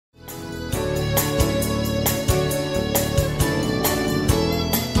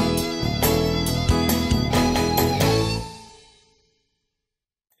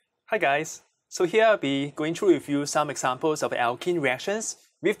Hi guys, so here I'll be going through with you some examples of alkene reactions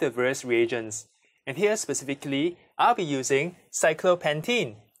with the various reagents. And here specifically, I'll be using Cyclo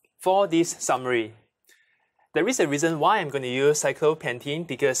Pentene for this summary. There is a reason why I'm going to use Cyclo Pentene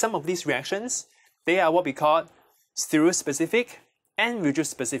because some of these reactions, they are what we call stereospecific and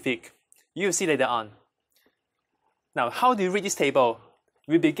reagent-specific. You'll see later on. Now, how do you read this table?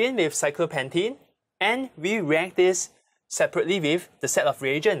 We begin with Cyclo Pentene and we react this separately with the set of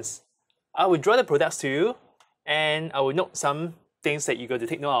reagents. I will draw the products to you and I will note some things that you're going to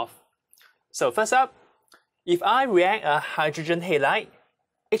take note of. So first up, if I react a hydrogen halide,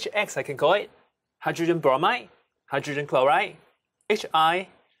 HX I can call it, hydrogen bromide, hydrogen chloride, HI,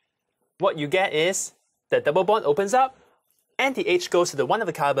 what you get is the double bond opens up and the H goes to the one of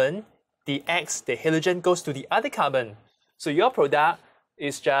the carbon, the X, the halogen, goes to the other carbon. So your product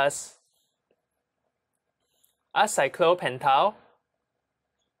is just a cyclopentyl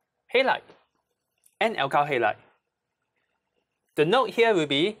halide and alkyl halide. The note here will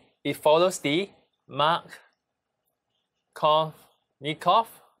be it follows the Markovnikov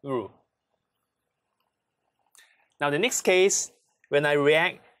rule. Now the next case, when I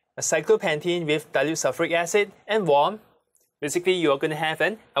react a cyclopentene with dilute sulfuric acid and warm, basically you are going to have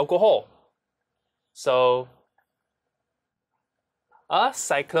an alcohol. So a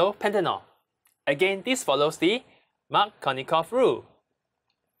cyclopentanol. Again, this follows the Markovnikov rule.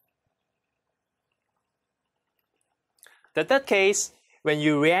 The third case, when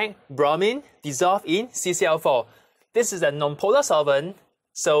you react bromine dissolved in CCl4, this is a nonpolar solvent,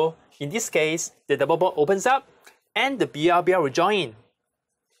 so in this case, the double bond opens up and the Br will join.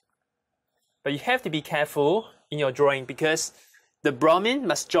 But you have to be careful in your drawing because the bromine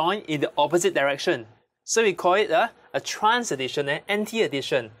must join in the opposite direction. So we call it a trans addition and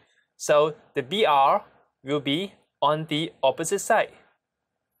anti-addition. So the Br will be on the opposite side.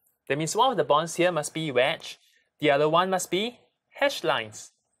 That means one of the bonds here must be wedge, the other one must be hash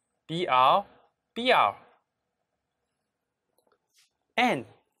lines. Br, Br. And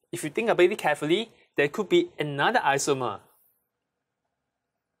if you think about it carefully, there could be another isomer.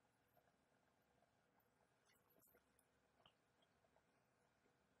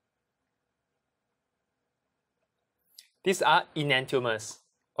 These are enantiomers.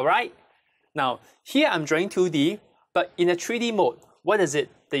 Alright? Now, here I'm drawing 2D, but in a 3D mode, what is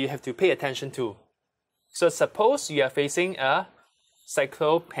it that you have to pay attention to? So suppose you are facing a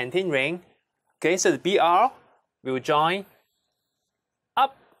cyclopentene ring. Okay, so the Br will join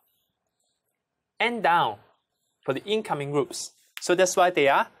up and down for the incoming groups. So that's why they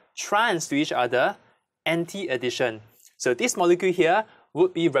are trans to each other, anti-addition. So this molecule here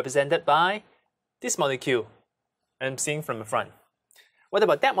would be represented by this molecule. I'm seeing from the front. What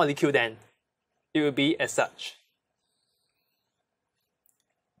about that molecule then? It will be as such.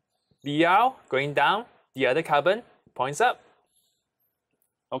 Br going down, the other carbon points up.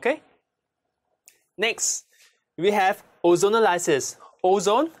 Okay? Next, we have ozonolysis.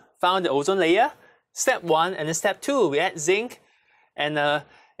 Ozone, found the ozone layer. Step 1 and then step 2, we add zinc and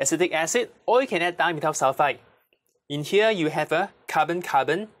acetic acid, or you can add dimethyl sulfide. In here, you have a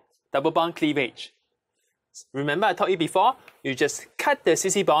carbon-carbon double bond cleavage. Remember I taught you before, you just cut the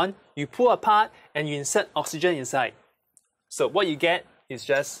CC bond, you pull apart and you insert oxygen inside. So what you get is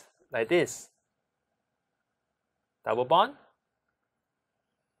just like this. Double bond,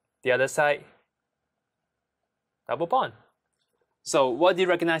 the other side, double bond. So what do you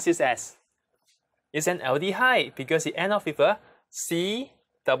recognize this as? It's an aldehyde because it ends off with a C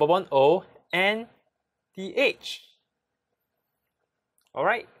double bond O and the H.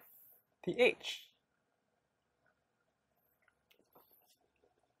 Alright, the H.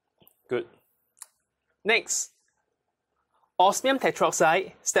 Good. Next, osmium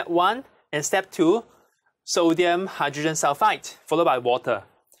tetroxide, step 1 and step 2, sodium hydrogen sulfide, followed by water.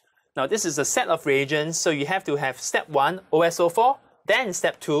 Now this is a set of reagents, so you have to have step 1, OSO4, then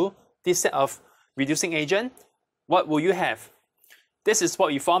step 2, this set of reducing agent. What will you have? This is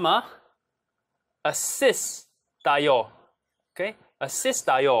what you form a cis diol. Okay, a cis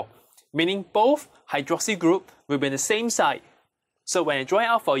diol, meaning both hydroxy group will be on the same side. So when I draw it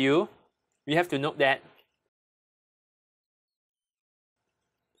out for you, you have to note that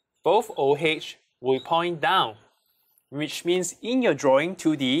both OH will point down, which means in your drawing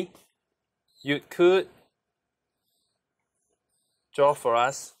 2D, you could draw for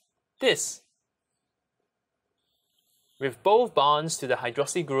us this, with both bonds to the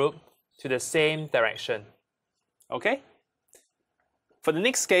hydroxy group to the same direction. Okay? For the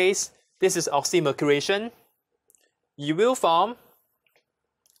next case, this is oxymercuration. You will form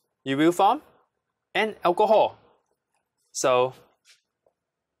an alcohol. So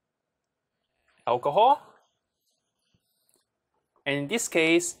alcohol. And in this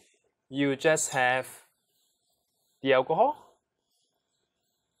case, you just have the alcohol.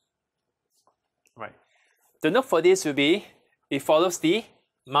 Right. The note for this will be, it follows the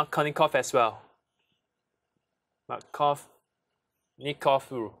Markovnikov as well. Markovnikov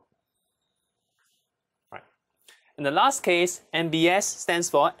rule. Right. In the last case, NBS stands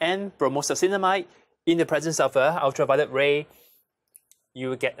for N-bromosuccinimide. In the presence of an ultraviolet ray, you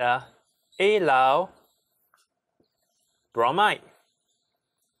will get a allyl bromide.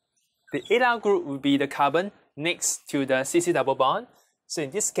 The allyl group will be the carbon next to the CC double bond. So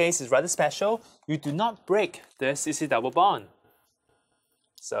in this case, it's rather special. You do not break the CC double bond.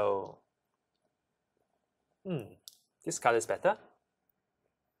 So, this color is better.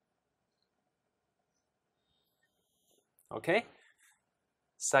 Okay,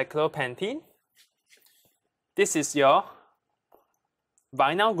 Cyclo Pentene. This is your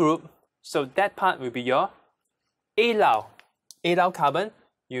vinyl group. So that part will be your allyl carbon.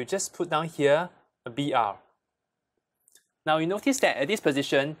 You just put down here a Br. Now you notice that at this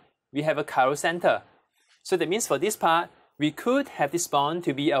position, we have a chiral center. So that means for this part, we could have this bond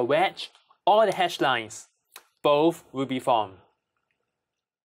to be a wedge or the hash lines. Both will be formed.